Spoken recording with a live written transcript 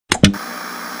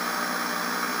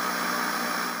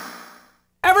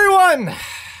everyone!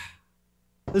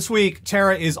 This week,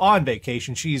 Tara is on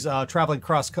vacation. She's traveling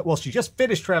she just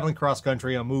finished traveling cross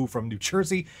country on a move from New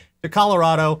Jersey to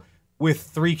Colorado with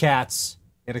 3 cats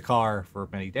in a car for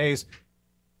many days.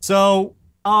 So,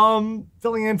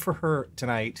 filling in for her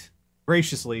tonight,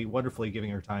 graciously, wonderfully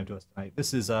giving her time to us tonight.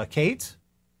 This is Kate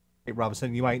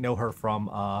Robinson. You might know her from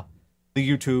the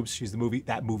YouTubes. She's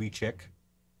that movie chick.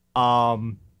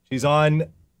 She's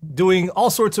on doing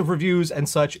all sorts of reviews and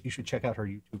such. You should check out her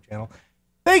YouTube channel.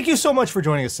 Thank you so much for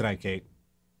joining us tonight, Kate.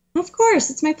 Of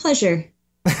course, it's my pleasure.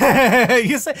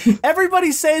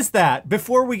 Everybody says that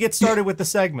before we get started with the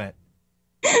segment.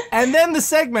 And then the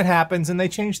segment happens and they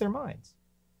change their minds.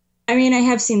 I mean, I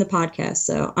have seen the podcast,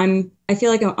 so I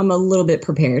feel like I'm a little bit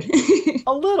prepared.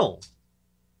 A little.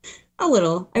 A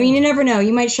little. I mean, you never know.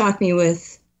 You might shock me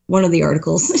with one of the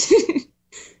articles.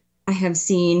 I have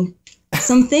seen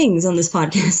some things on this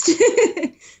podcast.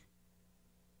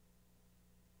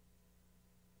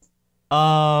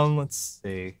 Let's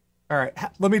see. All right,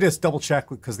 let me just double check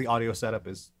because the audio setup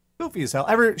is goofy as hell.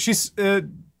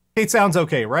 Kate sounds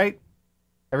okay, right?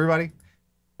 Everybody?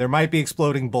 There might be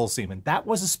exploding bull semen. That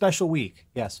was a special week.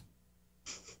 Yes.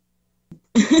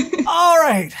 All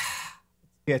right.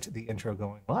 Let's get the intro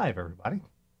going live, everybody.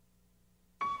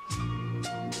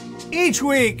 Each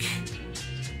week,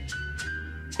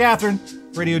 Catherine,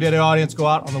 Radio Dead audience, go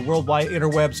out on the worldwide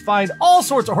interwebs, find all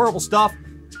sorts of horrible stuff,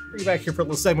 bring you back here for a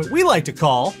little segment we like to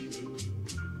call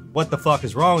What the Fuck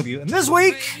Is Wrong With You? And this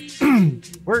week,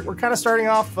 we're kind of starting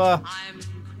off,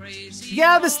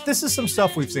 yeah, this is some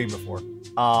stuff we've seen before.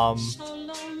 I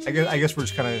guess we're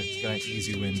just kind of gonna ease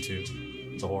you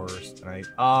into the horrors tonight.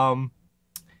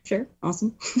 Sure,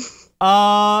 awesome.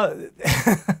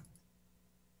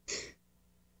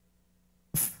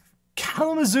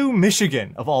 Kalamazoo,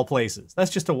 Michigan, of all places.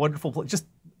 That's just a wonderful place. Just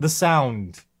the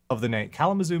sound of the name,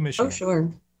 Kalamazoo, Michigan. Oh,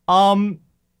 sure. All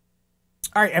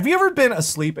right. Have you ever been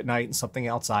asleep at night and something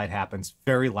outside happens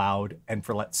very loud, and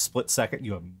for that split second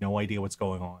you have no idea what's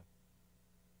going on?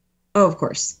 Oh, of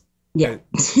course. Yeah.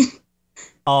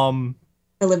 I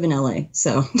live in LA,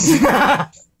 so.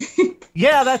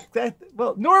 Yeah,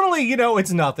 well, normally, you know,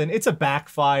 it's nothing. It's a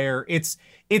backfire. It's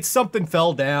something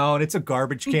fell down. It's a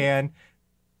garbage can.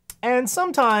 And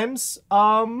sometimes,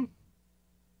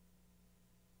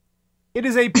 it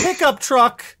is a pickup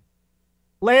truck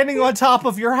landing on top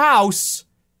of your house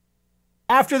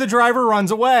after the driver runs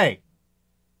away.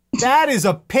 That is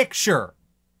a picture.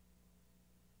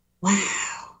 Wow.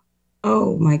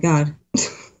 Oh, my God.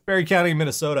 Berry County,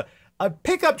 Minnesota. A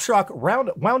pickup truck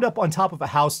wound up on top of a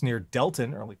house near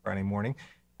Delton early Friday morning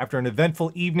after an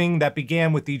eventful evening that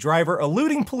began with the driver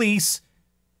eluding police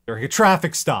during a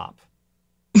traffic stop.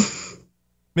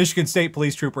 Michigan State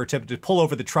Police trooper attempted to pull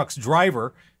over the truck's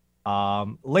driver.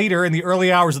 Later in the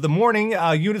early hours of the morning,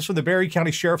 units from the Berry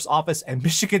County Sheriff's Office and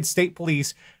Michigan State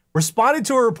Police responded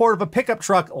to a report of a pickup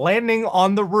truck landing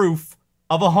on the roof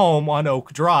of a home on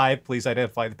Oak Drive. Police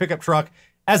identified the pickup truck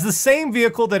as the same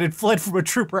vehicle that had fled from a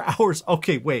trooper hours.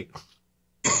 Okay, wait.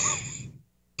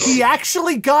 He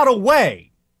actually got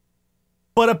away,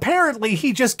 but apparently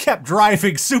he just kept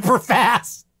driving super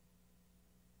fast.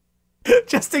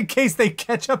 Just in case they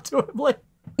catch up to him later.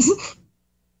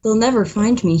 They'll never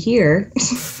find me here.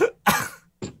 Oh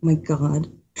my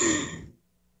God.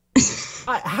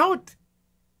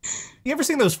 You ever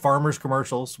seen those farmers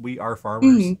commercials? We are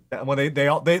farmers. Mm-hmm. When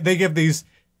they give these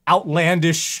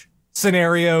outlandish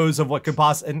scenarios of what could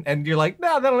possibly, and you're like,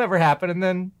 no, that'll never happen. And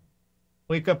then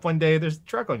wake up one day, there's a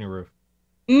truck on your roof.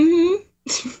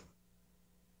 Mm-hmm.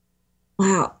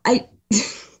 Wow.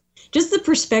 Just the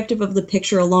perspective of the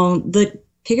picture alone, the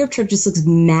pickup truck just looks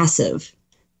massive.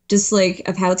 Just like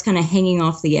of how it's kind of hanging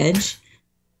off the edge.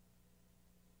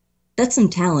 That's some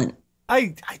talent.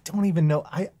 I don't even know.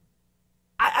 I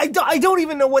don't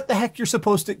even know what the heck you're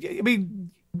supposed to. I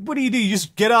mean, what do? You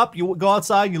just get up, you go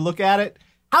outside, you look at it.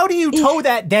 How do you tow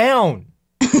that down?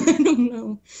 I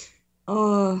don't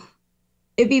know.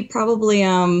 It'd be probably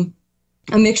a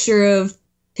mixture of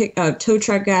tow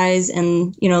truck guys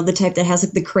and, you know, the type that has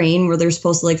like the crane where they're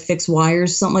supposed to like fix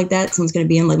wires, something like that. Someone's going to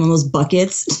be in like one of those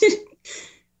buckets.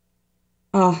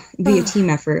 Oh, it'd be a team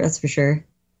effort, that's for sure.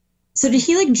 So did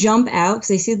he like jump out?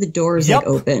 Because I see the doors like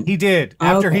open. He did.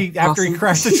 After he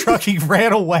crashed the truck, he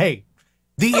ran away.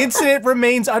 The incident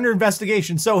remains under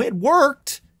investigation. So it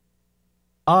worked.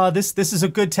 This is a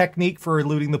good technique for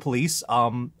eluding the police.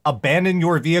 Abandon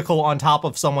your vehicle on top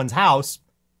of someone's house.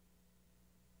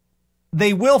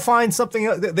 They will find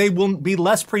something. They will be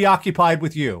less preoccupied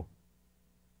with you.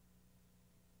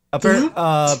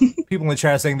 People in the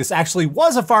chat are saying this actually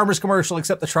was a farmer's commercial,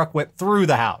 except the truck went through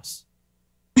the house.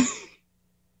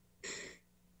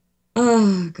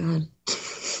 Oh God.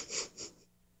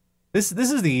 This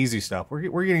is the easy stuff.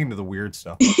 We're getting into the weird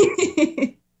stuff.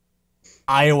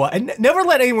 Iowa, and never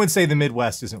let anyone say the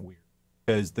Midwest isn't weird,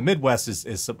 because the Midwest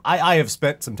is some. I have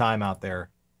spent some time out there.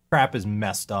 Crap is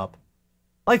messed up.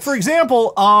 Like, for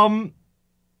example, I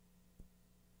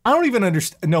don't even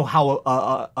know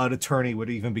how an attorney would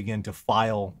even begin to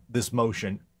file this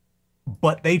motion,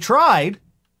 but they tried.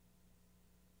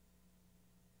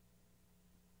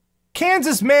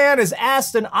 Kansas man has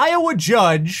asked an Iowa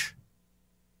judge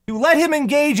to let him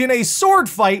engage in a sword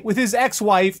fight with his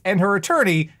ex-wife and her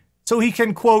attorney so he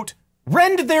can, quote,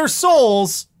 rend their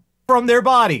souls from their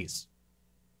bodies.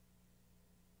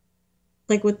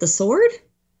 Like with the sword?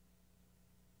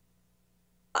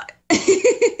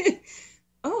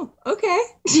 Oh, okay.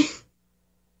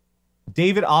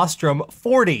 David Ostrom,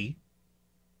 40.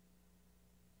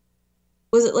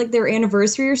 Was it like their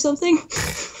anniversary or something?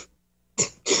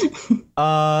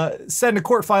 Said in a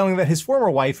court filing that his former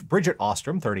wife, Bridget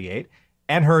Ostrom, 38,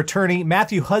 and her attorney,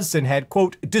 Matthew Hudson, had,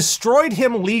 quote, destroyed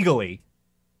him legally.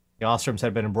 The Ostroms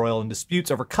had been embroiled in disputes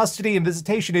over custody and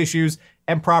visitation issues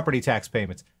and property tax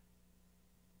payments.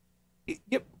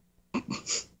 Yep.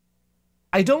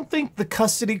 I don't think the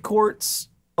custody courts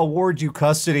award you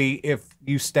custody if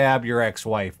you stab your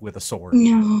ex-wife with a sword.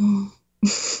 No.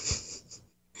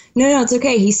 No, it's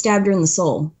okay. He stabbed her in the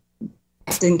soul.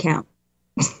 Didn't count.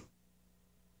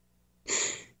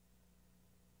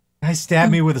 I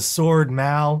stabbed me with a sword,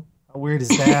 Mal. How weird is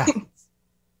that?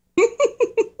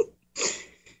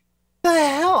 The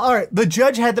hell? All right. The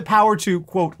judge had the power to,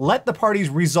 quote, let the parties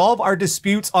resolve our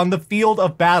disputes on the field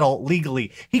of battle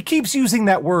legally. He keeps using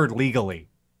that word, legally.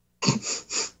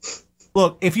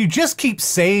 Look, if you just keep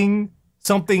saying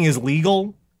something is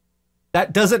legal,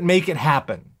 that doesn't make it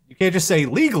happen. You can't just say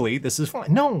legally, this is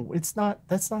fine. No, it's not.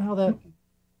 That's not how that.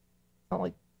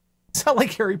 It's not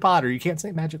like Harry Potter. You can't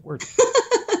say magic words.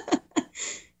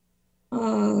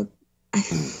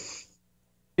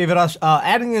 David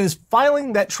adding in his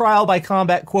filing that trial by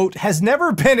combat, quote, has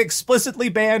never been explicitly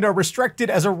banned or restricted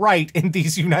as a right in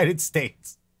these United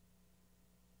States.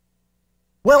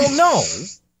 Well, no,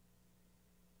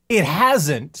 it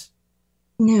hasn't.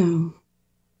 No.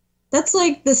 That's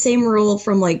like the same rule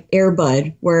from like Air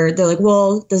Bud, where they're like,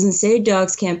 well, it doesn't say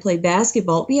dogs can't play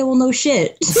basketball. Yeah, well, no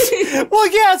shit. Well,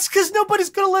 yeah, it's because nobody's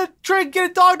going to try and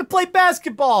get a dog to play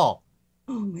basketball.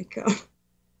 Oh, my God.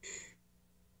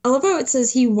 I love how it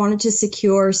says he wanted to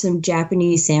secure some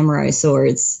Japanese samurai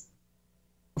swords.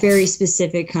 Very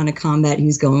specific kind of combat he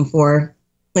was going for.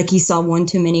 Like he saw one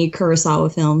too many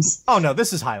Kurosawa films. Oh, no,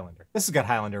 this is Highlander. This has got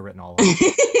Highlander written all over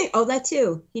it. Oh, that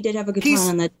too. He did have a katana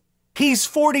on that. He's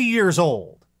 40 years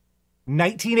old.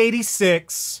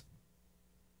 1986.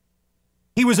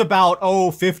 He was about,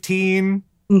 15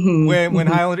 when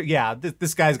Highlander... Yeah,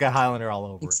 this guy's got Highlander all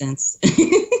over Makes it. sense.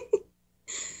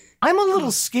 I'm a little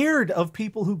scared of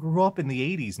people who grew up in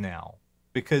the 80s now,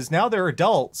 because now they're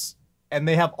adults and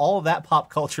they have all of that pop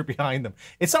culture behind them.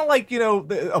 It's not like,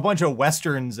 a bunch of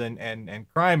Westerns and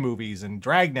crime movies and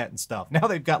Dragnet and stuff. Now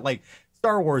they've got like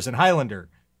Star Wars and Highlander.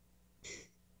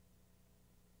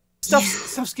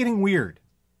 Stuff's getting weird.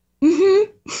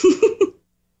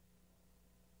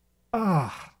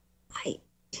 Ah.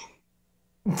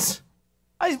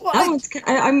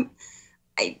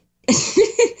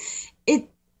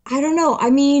 I don't know. I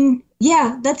mean,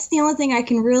 yeah, that's the only thing I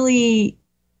can really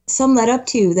sum that up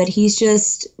to, that he's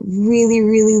just really,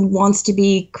 really wants to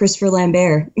be Christopher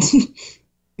Lambert.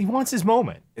 He wants his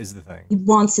moment, is the thing. He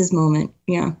wants his moment,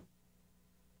 yeah.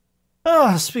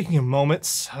 Speaking of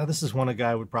moments, this is one a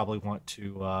guy would probably want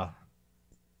to...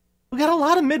 We got a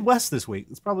lot of Midwest this week.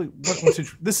 It's probably...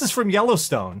 This is from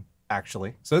Yellowstone,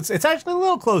 actually. So it's actually a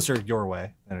little closer your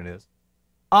way than it is.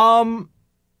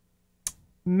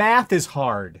 Math is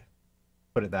hard,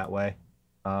 put it that way.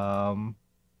 Now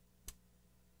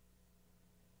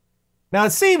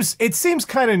it seems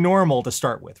kind of normal to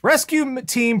start with. Rescue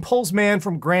team pulls man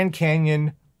from Grand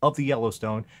Canyon of the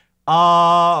Yellowstone.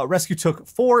 Rescue took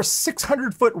 4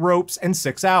 600-foot ropes and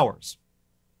 6 hours.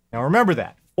 Now remember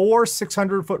that. 4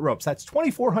 600-foot ropes. That's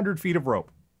 2,400 feet of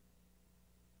rope.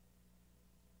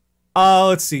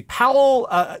 Let's see. Powell,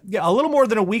 a little more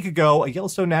than a week ago, a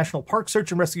Yellowstone National Park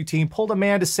search and rescue team pulled a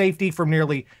man to safety from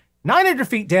nearly 900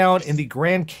 feet down in the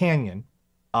Grand Canyon.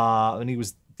 And he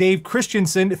was Dave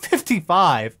Christensen,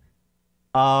 55,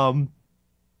 of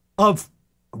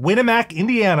Winamac,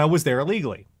 Indiana, was there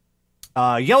illegally.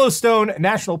 Yellowstone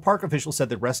National Park officials said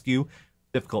the rescue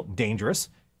difficult and dangerous.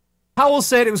 Powell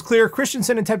said it was clear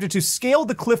Christensen attempted to scale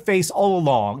the cliff face all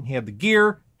along. He had the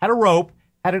gear, had a rope,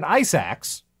 had an ice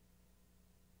axe.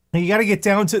 And you got to get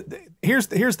down to here's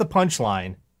the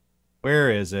punchline.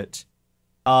 Where is it?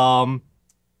 He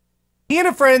and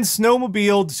a friend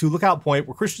snowmobiled to Lookout Point,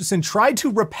 where Christensen tried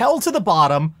to rappel to the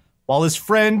bottom while his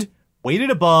friend waited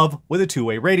above with a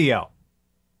two-way radio.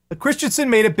 But Christensen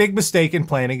made a big mistake in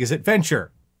planning his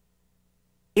adventure.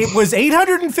 It was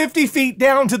 850 feet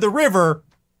down to the river.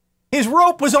 His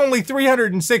rope was only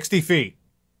 360 feet.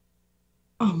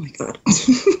 Oh my God.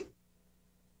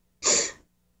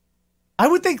 I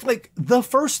would think, like, the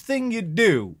first thing you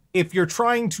do if you're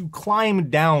trying to climb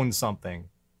down something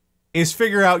is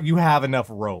figure out you have enough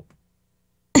rope.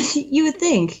 You would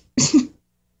think.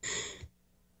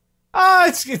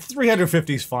 It's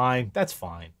 350 is fine. That's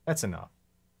fine. That's enough.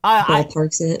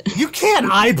 Ballparks it. You can't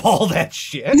eyeball that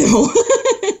shit. No.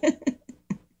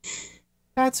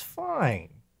 That's fine.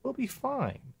 We'll be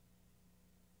fine.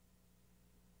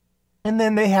 And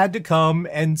then they had to come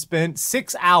and spend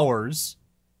 6 hours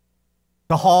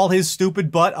to haul his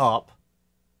stupid butt up.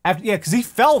 Because he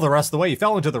fell the rest of the way. He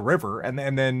fell into the river, and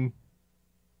then...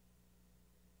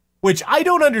 Which I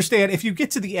don't understand. If you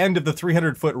get to the end of the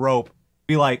 300-foot rope,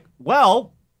 be like,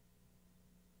 well,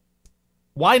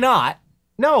 why not?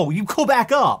 No, you go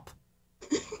back up.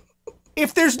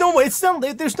 If there's no way,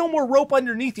 there's no more rope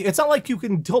underneath you. It's not like you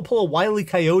can pull a Wile E.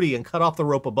 Coyote and cut off the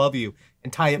rope above you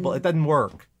and tie it. It doesn't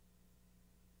work.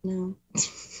 No.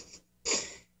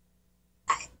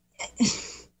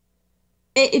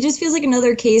 It just feels like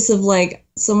another case of like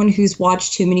someone who's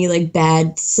watched too many like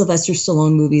bad Sylvester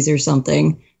Stallone movies or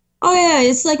something. Oh yeah,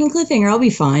 it's like in Cliffhanger. I'll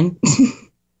be fine.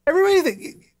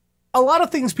 A lot of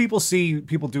things people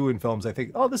do in films, I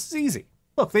think, oh, this is easy.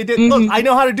 Look, they did. Mm-hmm. Look, I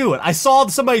know how to do it. I saw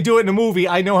somebody do it in a movie.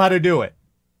 I know how to do it.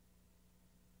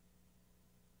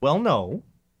 Well, no,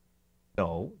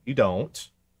 you don't.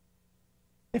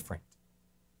 Different.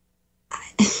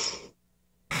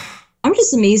 I'm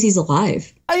just amazed he's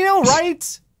alive. I know,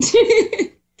 right?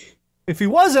 If he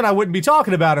wasn't, I wouldn't be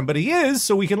talking about him, but he is,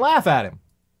 so we can laugh at him.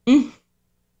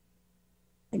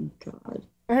 Thank God.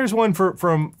 Here's one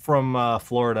from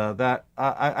Florida that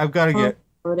I've got to get.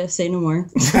 Florida, say no more.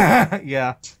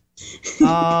 Yeah.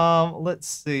 Let's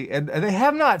see. And they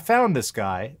have not found this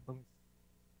guy.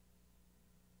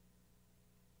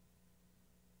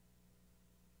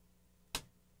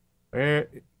 Where?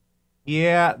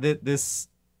 Yeah, this.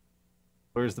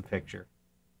 Where's the picture?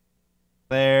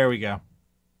 There we go.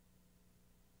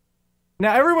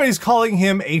 Now everybody's calling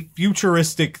him a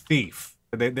futuristic thief.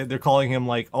 They're calling him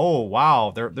like, oh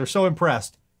wow, they're so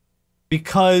impressed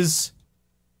because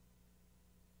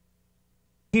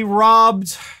he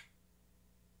robbed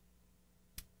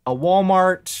a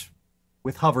Walmart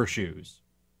with hover shoes.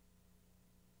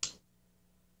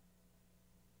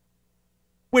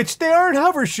 Which they aren't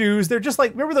hover shoes. They're just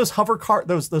like, remember those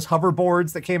those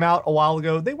hoverboards that came out a while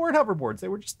ago? They weren't hoverboards. They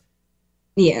were just,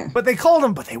 yeah. But they called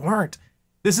them, but they weren't.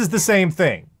 This is the same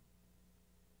thing.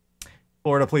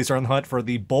 Florida police are on the hunt for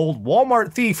the bold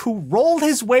Walmart thief who rolled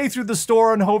his way through the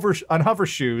store on hover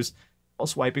shoes while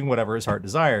swiping whatever his heart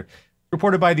desired.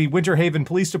 Reported by the Winter Haven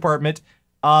Police Department,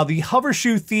 the hover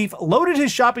shoe thief loaded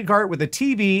his shopping cart with a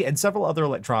TV and several other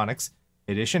electronics.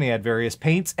 In addition, he had various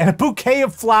paints and a bouquet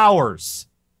of flowers.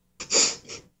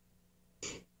 It's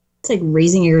like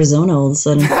Raising Arizona all of a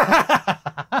sudden.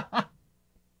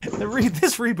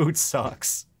 This reboot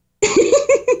sucks.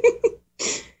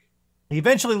 He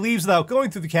eventually leaves without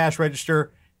going through the cash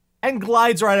register and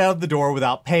glides right out of the door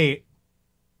without pay.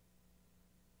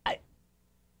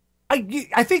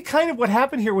 I think kind of what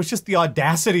happened here was just the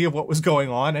audacity of what was going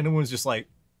on, and it was just like,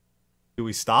 do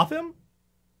we stop him?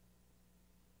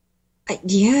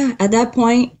 Yeah, at that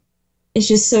point, it's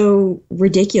just so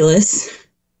ridiculous.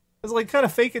 It's like, kind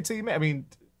of fake it till you make. I mean,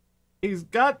 he's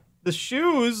got the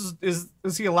shoes. Is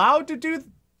he allowed to do?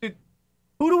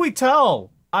 Who do we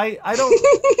tell? I don't.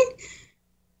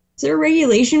 Is there a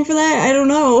regulation for that? I don't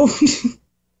know.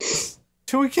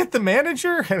 Do we get the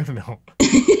manager? I don't know.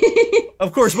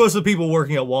 Of course, most of the people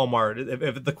working at Walmart,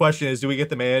 if the question is, do we get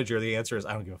the manager? The answer is,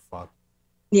 I don't give a fuck.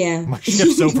 Yeah. My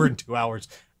shift's over in 2 hours.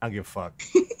 I don't give a fuck.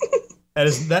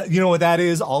 That. You know what that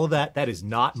is? All of that. That is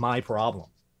not my problem.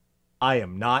 I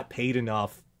am not paid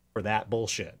enough for that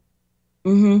bullshit.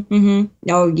 Oh,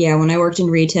 yeah. When I worked in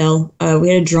retail, we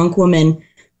had a drunk woman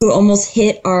who almost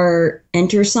hit our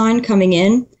enter sign coming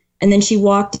in. And then she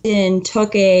walked in,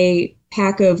 took a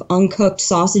pack of uncooked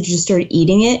sausage, just started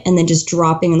eating it, and then just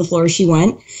dropping on the floor as she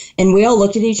went. And we all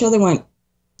looked at each other and went,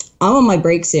 I'm on my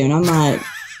break soon. I'm just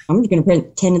going to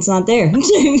pretend it's not there.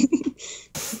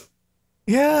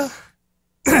 Yeah.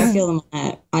 So I feel them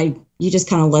on that. You just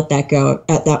kind of let that go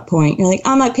at that point. You're like,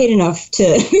 I'm not paid enough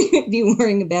to be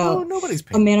worrying about nobody's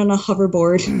paid. A man on a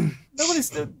hoverboard.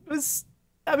 Nobody's.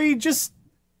 I mean, just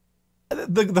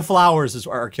The flowers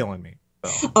are killing me.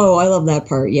 So. Oh, I love that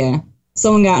part. Yeah,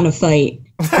 someone got in a fight.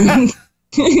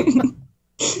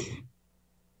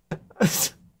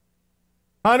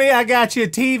 Honey, I got you a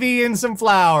TV and some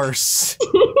flowers.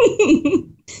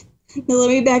 Now let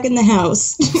me back in the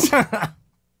house.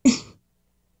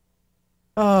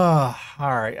 Oh,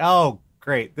 all right. Oh,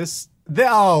 great. This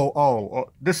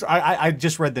I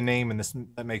just read the name and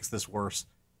that makes this worse.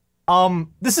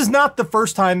 This is not the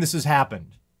first time this has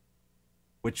happened,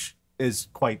 which happens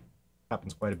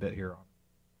quite a bit here.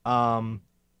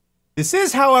 This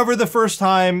is, however, the first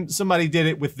time somebody did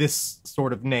it with this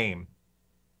sort of name.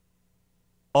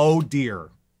 Oh dear.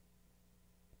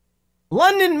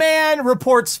 London man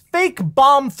reports fake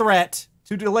bomb threat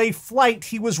to delay flight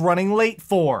he was running late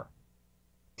for.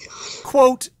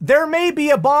 Quote, there may be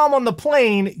a bomb on the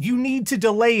plane. You need to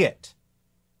delay it.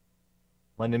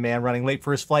 London man running late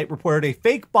for his flight reported a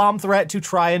fake bomb threat to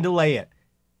try and delay it.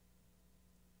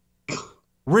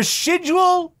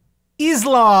 Rashidul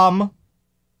Islam,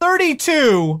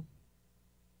 32,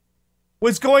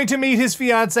 was going to meet his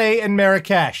fiancée in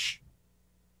Marrakesh.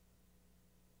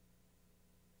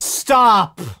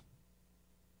 Stop.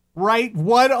 Right?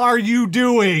 What are you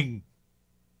doing?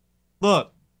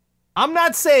 Look, I'm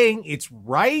not saying it's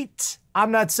right.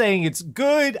 I'm not saying it's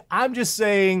good. I'm just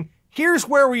saying, here's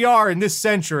where we are in this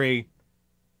century.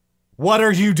 What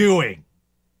are you doing?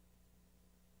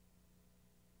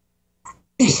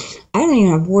 I don't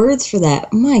even have words for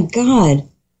that. My God.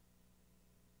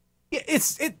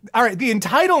 All right, the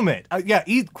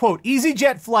entitlement. Quote,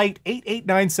 EasyJet flight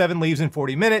 8897 leaves in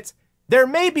 40 minutes. There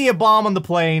may be a bomb on the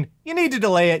plane. You need to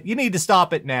delay it. You need to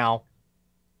stop it now.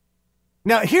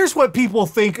 Now, here's what people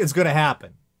think is going to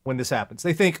happen when this happens.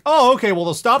 They think, oh, okay, well,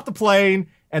 they'll stop the plane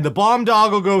and the bomb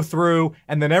dog will go through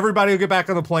and then everybody will get back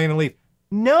on the plane and leave.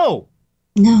 No.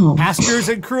 Passengers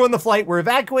and crew on the flight were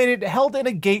evacuated, held in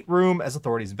a gate room as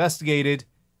authorities investigated.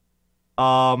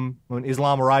 When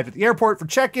Islam arrived at the airport for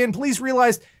check-in, police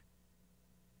realized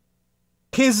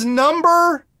his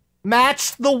number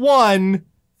matched the one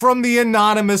from the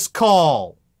anonymous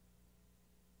call.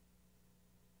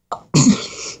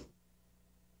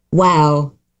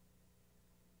 Wow.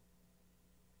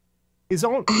 His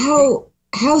own.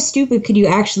 How stupid could you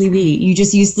actually be? You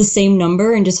just use the same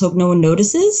number and just hope no one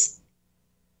notices?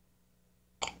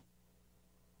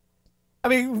 I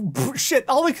mean, shit,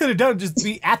 all they could have done is just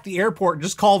be at the airport and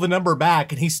just call the number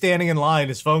back, and he's standing in line,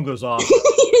 his phone goes off.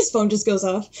 His phone just goes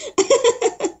off.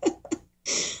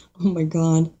 Oh my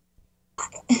God.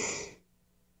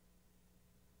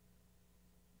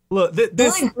 Look,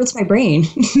 this hurts my brain.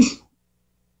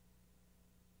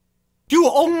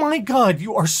 Oh my God,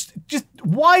 you are just,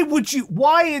 why? Because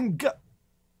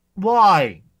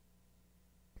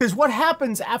what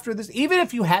happens after this, even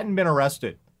if you hadn't been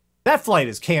arrested, that flight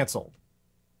is canceled.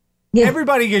 Yeah.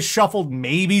 Everybody gets shuffled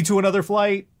maybe to another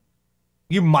flight.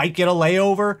 You might get a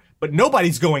layover, but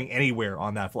nobody's going anywhere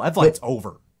on that flight. That flight's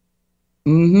over.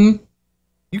 Mm-hmm.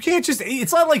 You can't just,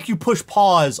 it's not like you push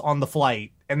pause on the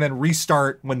flight and then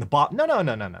restart when the bomb, no.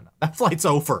 That flight's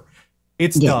over.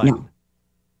 It's done. No.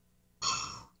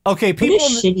 Okay, what a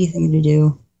shitty thing to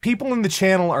do. People in the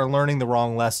channel are learning the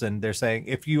wrong lesson. They're saying,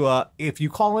 if you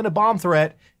call in a bomb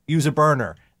threat, use a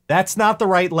burner. That's not the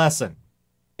right lesson.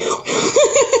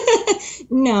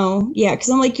 No, yeah, because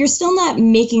I'm like, you're still not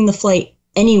making the flight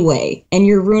anyway, and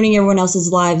you're ruining everyone else's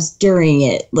lives during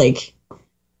it. Like,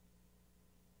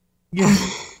 yeah,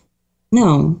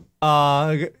 no.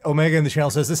 Omega in the channel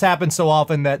says this happens so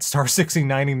often that star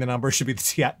 69ing the number should be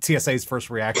the TSA's first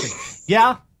reaction.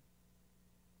 Yeah,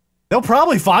 they'll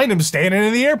probably find him standing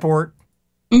in the airport.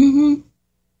 Mm-hmm.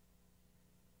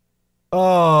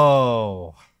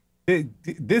 Oh.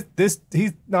 This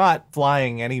he's not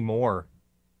flying anymore.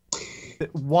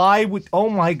 Why would,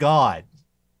 oh my God,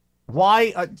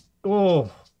 why they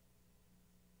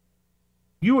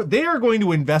are going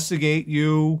to investigate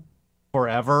you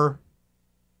forever.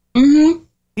 Mm-hmm.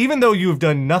 Even though you have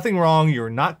done nothing wrong,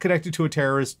 you're not connected to a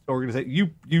terrorist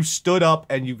organization. You stood up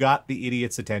and you got the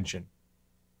idiot's attention.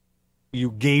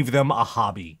 You gave them a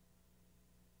hobby.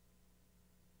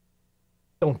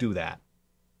 Don't do that.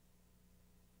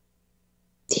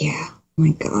 Yeah. Oh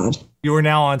my God. You are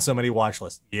now on somebody's watch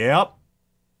list. Yep.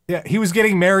 Yeah, he was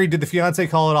getting married. Did the fiance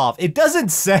call it off? It doesn't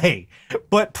say,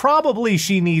 but probably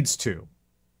she needs to.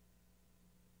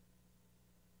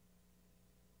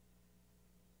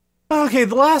 Okay,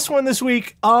 the last one this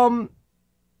week. All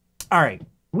right.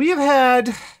 We have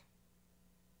had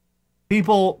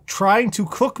people trying to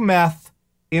cook meth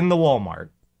in the Walmart.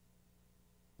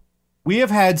 We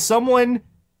have had someone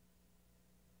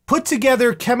put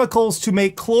together chemicals to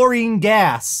make chlorine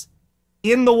gas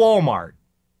in the Walmart.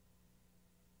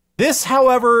 This,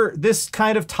 however, this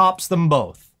kind of tops them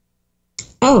both.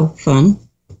 Oh, fun.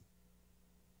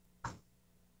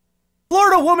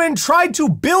 Florida woman tried to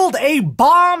build a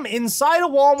bomb inside a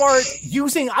Walmart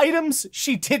using items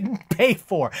she didn't pay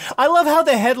for. I love how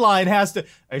the headline has to,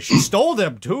 she stole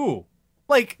them too.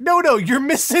 Like, no, you're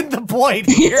missing the point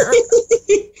here.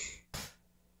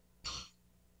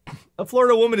 A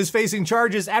Florida woman is facing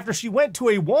charges after she went to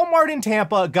a Walmart in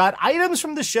Tampa, got items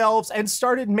from the shelves, and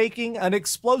started making an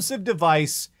explosive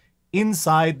device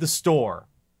inside the store.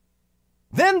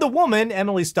 Then the woman,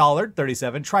 Emily Stollard,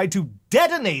 37, tried to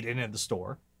detonate it in the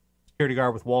store. Security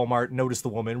guard with Walmart noticed the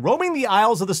woman roaming the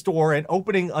aisles of the store and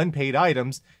opening unpaid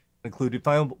items, included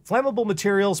flammable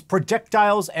materials,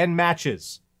 projectiles, and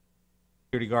matches.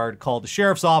 Security guard called the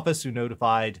sheriff's office, who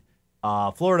notified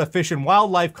Florida Fish and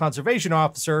Wildlife Conservation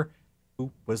Officer,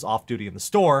 who was off duty in the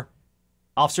store.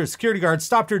 Officer security guard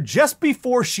stopped her just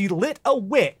before she lit a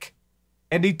wick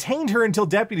and detained her until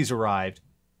deputies arrived.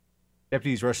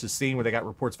 Deputies rushed to the scene where they got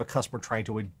reports of a customer trying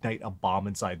to ignite a bomb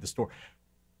inside the store.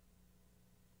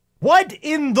 What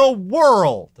in the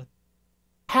world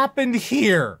happened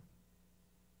here?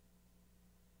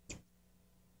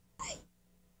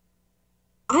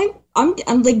 I'm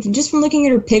like, just from looking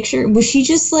at her picture, was she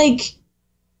just like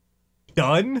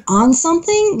done on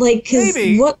something? Like, because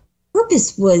what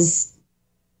purpose was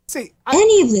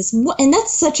any of this? And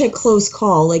that's such a close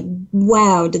call. Like,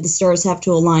 wow, did the stars have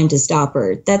to align to stop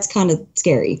her? That's kind of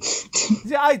scary.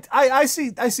 Yeah, I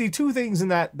see two things in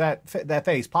that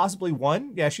face. Possibly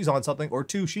one, yeah, she's on something, or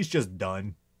two, she's just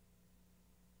done.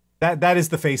 That is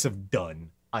the face of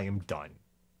done. I am done.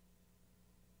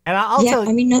 And I'll tell you,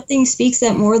 I mean, nothing speaks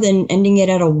that more than ending it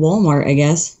at a Walmart, I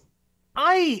guess.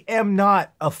 I am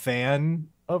not a fan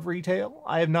of retail.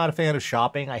 I am not a fan of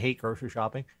shopping. I hate grocery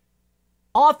shopping.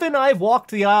 Often I've walked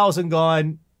the aisles and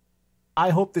gone, I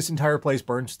hope this entire place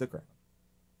burns to the ground.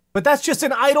 But that's just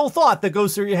an idle thought that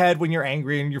goes through your head when you're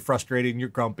angry and you're frustrated and you're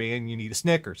grumpy and you need a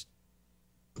Snickers.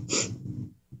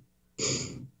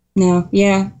 No,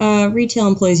 yeah. Retail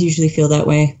employees usually feel that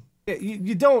way.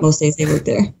 You don't. Most days they work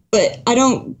there. But I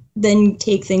don't then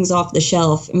take things off the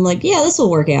shelf. I'm like, yeah, this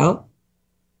will work out.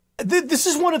 This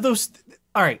is one of those.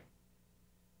 All right.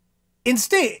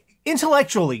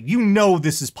 Intellectually, you know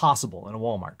this is possible in a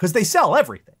Walmart because they sell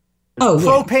everything. There's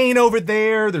propane over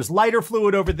there. There's lighter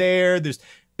fluid over there.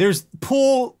 There's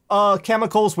pool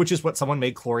chemicals, which is what someone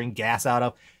made chlorine gas out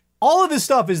of. All of this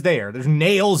stuff is there. There's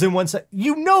nails in one side.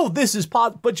 You know this is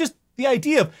possible, but just the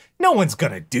idea of no one's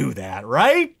going to do that,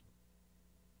 right?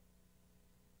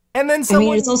 And then someone... I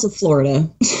mean, it's also Florida.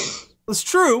 It's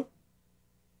true.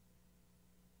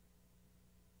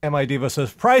 MI Diva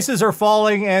says, prices are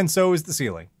falling and so is the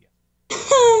ceiling.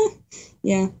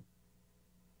 Yeah.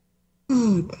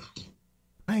 Oh,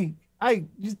 God. I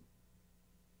just...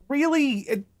 Really?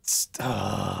 It's...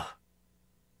 a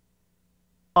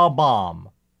bomb.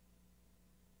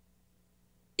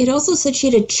 It also said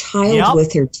she had a child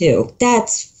with her, too.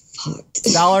 That's fucked.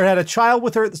 Dollar had a child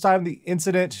with her at the time of the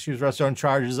incident. She was arrested on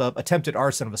charges of attempted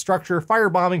arson of a structure,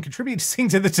 firebombing, contributing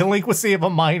to the delinquency of a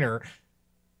minor.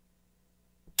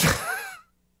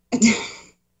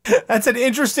 That's an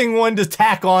interesting one to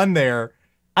tack on there.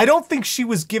 I don't think she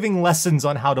was giving lessons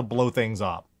on how to blow things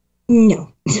up.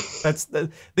 No. That's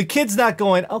the kid's not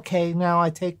going, okay, now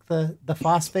I take the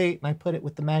phosphate and I put it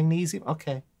with the magnesium.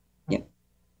 Okay. Yep.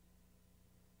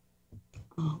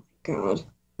 Oh, God.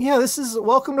 Yeah, this is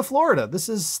welcome to Florida. This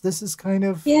is kind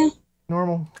of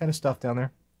normal kind of stuff down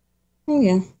there. Oh,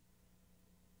 yeah.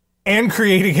 And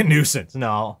creating a nuisance.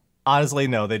 No, honestly,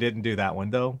 no, they didn't do that one,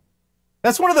 though.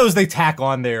 That's one of those they tack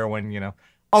on there when, you know.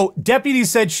 Oh,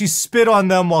 deputies said she spit on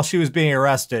them while she was being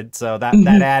arrested. So that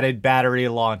added battery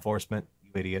to law enforcement, you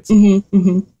idiots. Mm-hmm,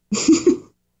 mm-hmm.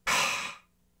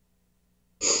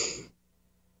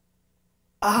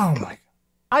 Oh, my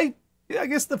God. I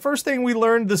guess the first thing we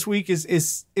learned this week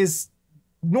is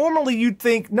normally you'd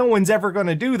think no one's ever going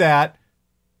to do that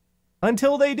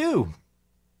until they do.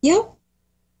 Yep.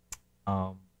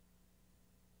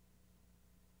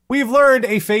 We've learned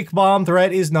a fake bomb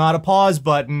threat is not a pause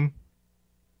button.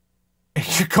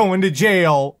 You're going to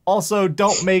jail. Also,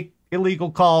 don't make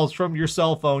illegal calls from your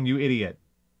cell phone, you idiot.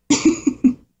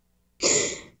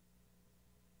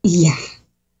 Yeah.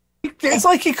 It's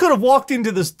like he could have walked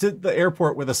into the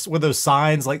airport with those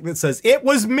signs like that says, "It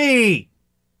was me."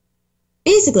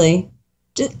 Basically,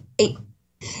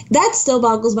 that still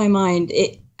boggles my mind.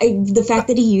 The fact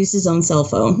that he used his own cell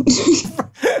phone.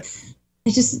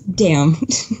 It's just damn.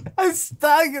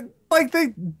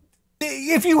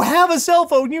 If you have a cell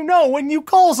phone, you know when you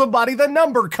call somebody, the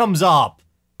number comes up.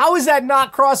 How is that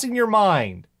not crossing your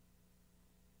mind?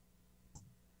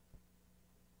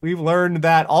 We've learned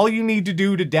that all you need to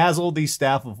do to dazzle the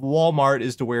staff of Walmart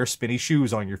is to wear spinny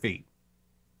shoes on your feet.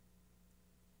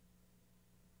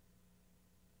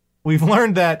 We've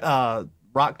learned that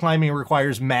rock climbing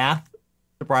requires math,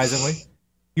 surprisingly.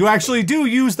 You actually do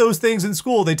use those things in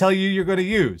school they tell you you're going to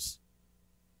use.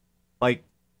 Like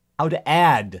how to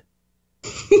add.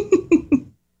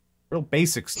 Real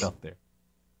basic stuff there.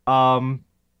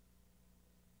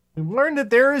 We've learned that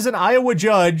there is an Iowa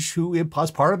judge who, as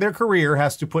part of their career,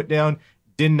 has to put down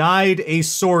denied a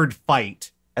sword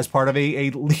fight as part of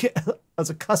as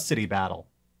a custody battle.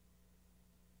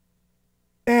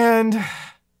 And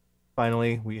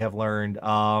finally, we have learned,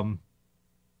 okay,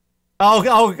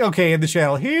 in the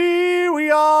channel, here we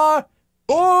are,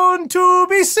 born to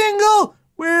be single,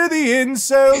 we're the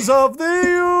incels of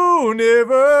the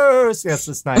universe. Yes,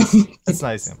 that's nice. That's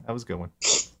nice. That was a good one.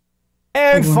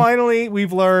 And finally,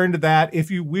 we've learned that if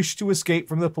you wish to escape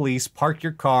from the police, park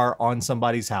your car on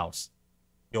somebody's house.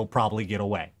 You'll probably get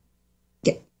away.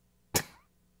 Yeah.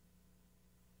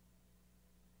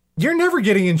 You're never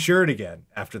getting insured again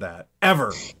after that.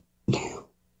 Ever.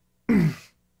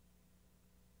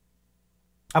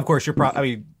 Of course, you're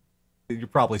probably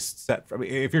set.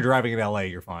 If you're driving in LA,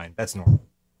 you're fine. That's normal.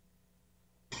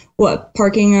 What,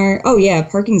 parking? Oh, yeah,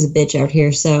 parking's a bitch out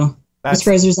here, so as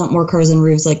far as there's not more cars and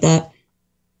roofs like that.